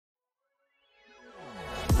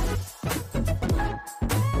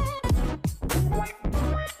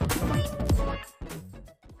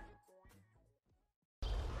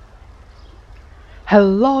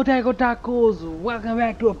Hello Taco Tacos, welcome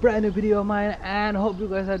back to a brand new video of mine and hope you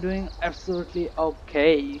guys are doing absolutely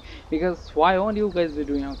okay. Because why won't you guys be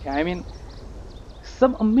doing okay? I mean,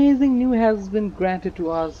 some amazing news has been granted to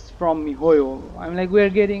us from MiHoYo. I mean, like we're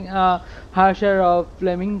getting a Harsher of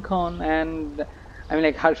Flamingcon and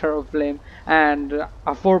Harsher of Flame and a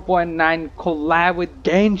 4.9 collab with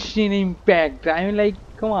Genshin Impact. I mean, like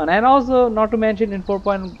come on. And also, not to mention in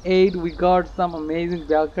 4.8 we got some amazing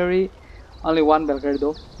Valkyrie. Only one Valkyrie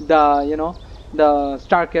though. The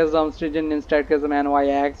Starchasm, Stygian in Starchasm,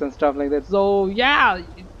 NYX and stuff like that. So yeah,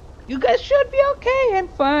 you guys should be okay and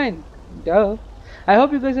fine. Duh. I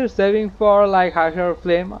hope you guys are saving for like Harsher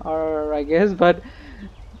Flame or I guess, but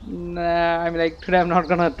I mean like today I'm not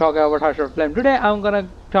gonna talk about Harsher Flame. Today I'm gonna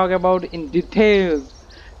talk about in details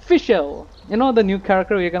Fischl. You know the new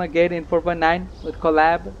character we're gonna get in 4.9 with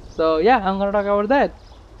collab. So yeah, I'm gonna talk about that.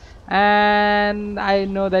 And I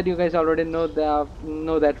know that you guys already know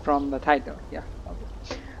that from the title. Yeah.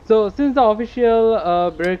 Okay. So since the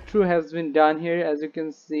official breakthrough has been done here, as you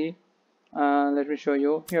can see, let me show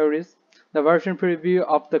you. Here is the version preview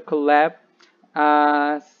of the collab,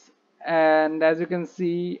 uh, and as you can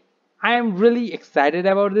see, I am really excited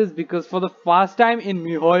about this because for the first time in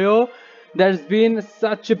MiHoYo, there's been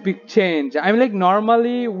such a big change. I mean, like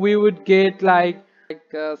normally we would get like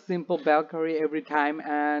a simple Valkyrie every time,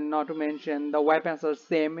 and not to mention the weapons are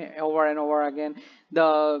same over and over again.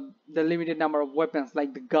 The limited number of weapons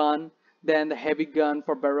like the gun, then the heavy gun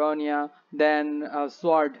for Baronia, then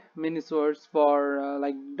sword, mini swords for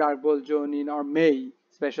like Dark Bolt Jonin or Mei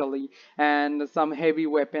especially, and some heavy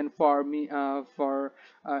weapon for me the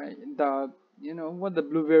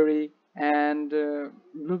the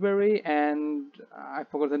blueberry and I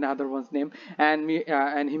forgot another one's name and me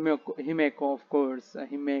and Himeko of course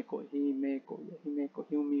Himeko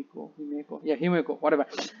yeah Himeko whatever.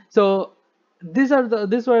 So these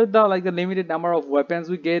were the like the limited number of weapons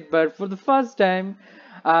we get, but for the first time,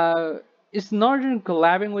 uh, it's not in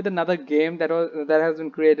collabing with another game that has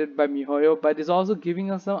been created by MiHoYo, but it's also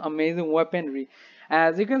giving us some amazing weaponry.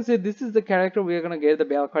 As you can see, this is the character we are gonna get, the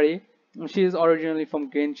Valkyrie. She is originally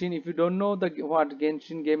from Genshin. If you don't know what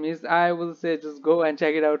Genshin game is, I will say just go and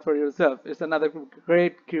check it out for yourself. It's another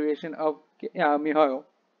great creation of MiHoYo.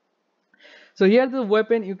 So here the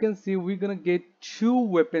weapon you can see we're gonna get two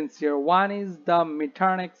weapons here. One is the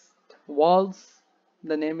Metarnex Walls.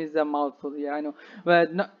 The name is a mouthful, yeah I know.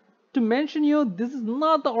 But not, to mention you, this is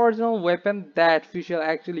not the original weapon that Fischl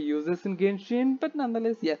actually uses in Genshin, but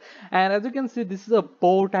nonetheless, yes. And as you can see, this is a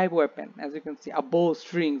bow type weapon. As you can see, a bow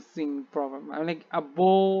string problem. I mean like a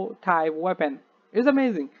bow type weapon. It's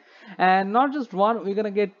amazing. And not just one, we're gonna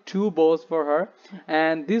get two bows for her.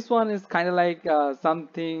 And this one is kind of like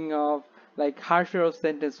something of like harsher of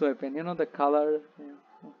sentence weapon, the color,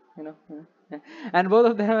 you know yeah. And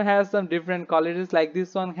both of them have some different qualities. Like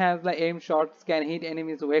this one has like aim shots can hit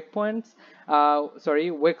enemies weak points,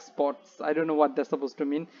 sorry, weak spots. I don't know what that's supposed to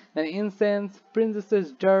mean. Then incense,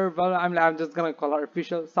 princess's durable, I'm just gonna call her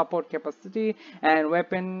official support capacity, and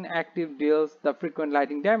weapon active deals the frequent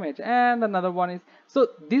lightning damage. And another one is, so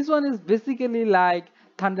this one is basically like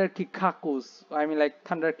thunder kikaku's, like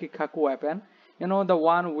thunder kikaku weapon, the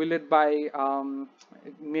one wielded by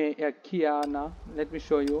Kiana. Let me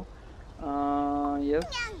show you. Yes,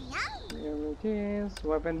 here it is.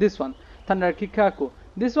 Weapon. This one, Thunder Kikaku.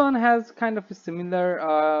 This one has kind of a similar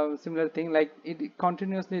thing. Like it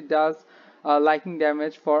continuously does lightning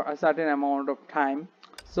damage for a certain amount of time.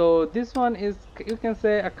 So this one is, you can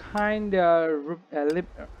say, a kind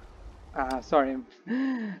sorry,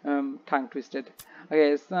 tongue twisted.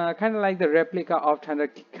 Okay, it's kind of like the replica of Thunder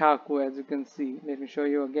Kikaku, as you can see. Let me show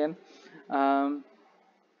you again. Um,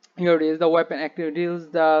 Here it is. The weapon active deals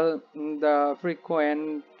the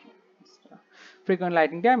frequent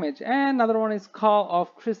lightning damage, and another one is Call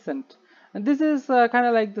of Crescent. And this is kind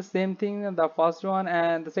of like the same thing, the first one,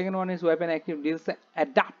 and the second one is weapon active deals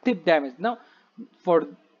adaptive damage. Now, for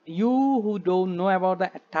you who don't know about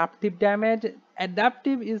the adaptive damage,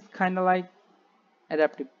 adaptive is kind of like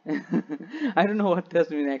adaptive. I don't know what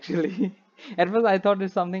that means actually. At first I thought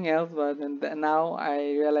it's something else, but now I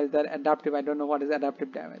realize that adaptive, I don't know what is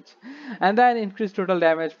adaptive damage. And then increased total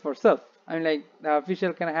damage for self. Like the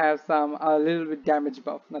official can have some a little bit damage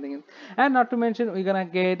buff, nothing else. And not to mention, we're gonna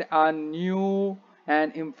get a new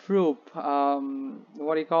and improved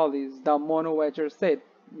what do you call these? The mono watcher set,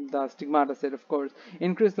 the Stigmata set, of course.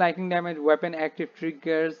 Increased lightning damage, weapon active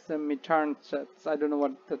triggers, return sets. I don't know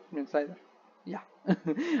what that means either. Yeah.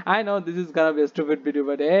 I know this is gonna be a stupid video,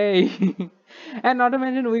 but hey. And not to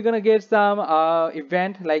mention, we're gonna get some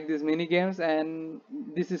event like these mini games, and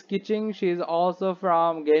this is Kitching. She is also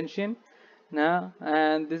from Genshin, now,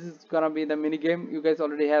 and this is gonna be the mini game. You guys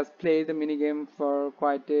already has played the mini game for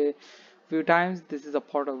quite a few times. This is a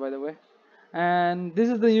portal, by the way. And this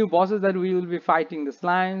is the new bosses that we will be fighting: the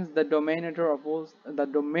slimes, the dominator of wolves,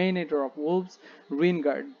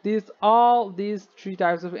 Ringard. These three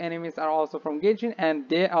types of enemies are also from Genshin, and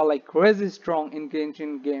they are like crazy strong in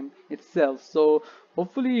Genshin game itself. So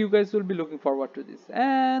hopefully you guys will be looking forward to this.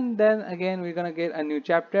 And then again we're gonna get a new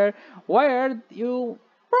chapter where you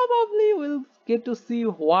probably will get to see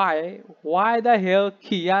why the hell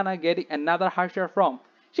Kiana getting another Harsher from.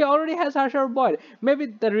 She already has Harsher Boyd. Maybe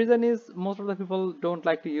the reason is most of the people don't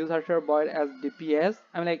like to use Harsher Boyd as DPS.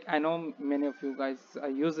 I know many of you guys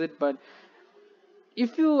use it, but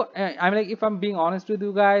if you if I'm being honest with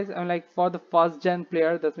you guys, I'm like, for the first gen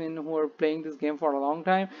player, that's mean who are playing this game for a long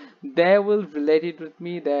time, they will relate it with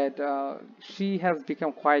me that she has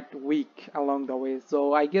become quite weak along the way.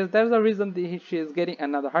 So I guess that's the reason she is getting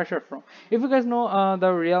another harsher from. If you guys know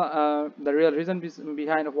the real reason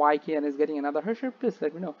behind why Kian is getting another harsher, please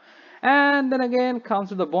let me know. And then again comes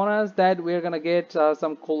to the bonus that we're gonna get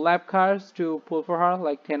some collab cards to pull for her,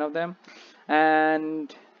 like 10 of them,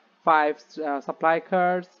 and five supply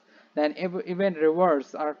cards. Then event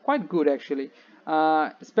rewards are quite good actually,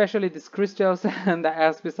 especially these crystals and the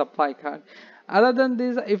SP supply card. Other than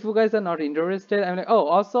this, if you guys are not interested, I'm like, oh,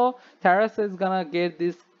 also Taras is gonna get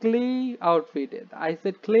this clay outfit. I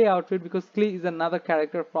said clay outfit because clay is another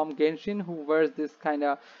character from Genshin who wears this kind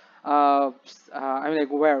of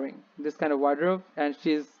wearing this kind of wardrobe, and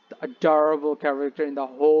she's adorable character in the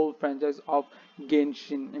whole franchise of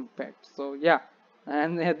Genshin Impact. So yeah,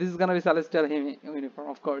 and this is gonna be Celestial uniform,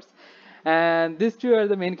 of course. And these two are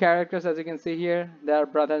the main characters, as you can see here. They are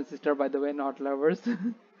brother and sister, by the way, not lovers.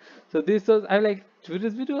 So this was, I'm like,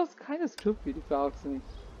 this video was kind of stupid if you ask me.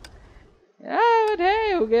 Yeah, but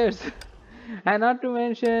hey, who cares? And not to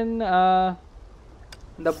mention, the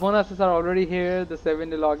bonuses are already here, the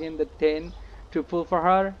 70 login, the 10 to pull for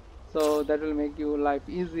her, so that will make your life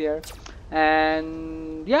easier.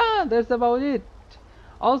 And yeah, that's about it.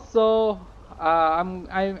 Also,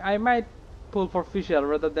 I might pull for Fischl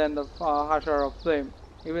rather than the Harsher of Flame,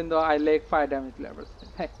 even though I lack 5 damage levels.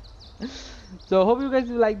 Hey. So hope you guys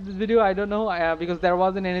like this video. I don't know, because there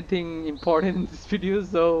wasn't anything important in this video,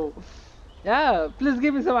 so yeah, please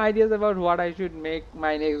give me some ideas about what I should make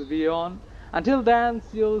my next video on. Until then,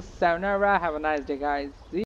 see you, sayonara, have a nice day guys. See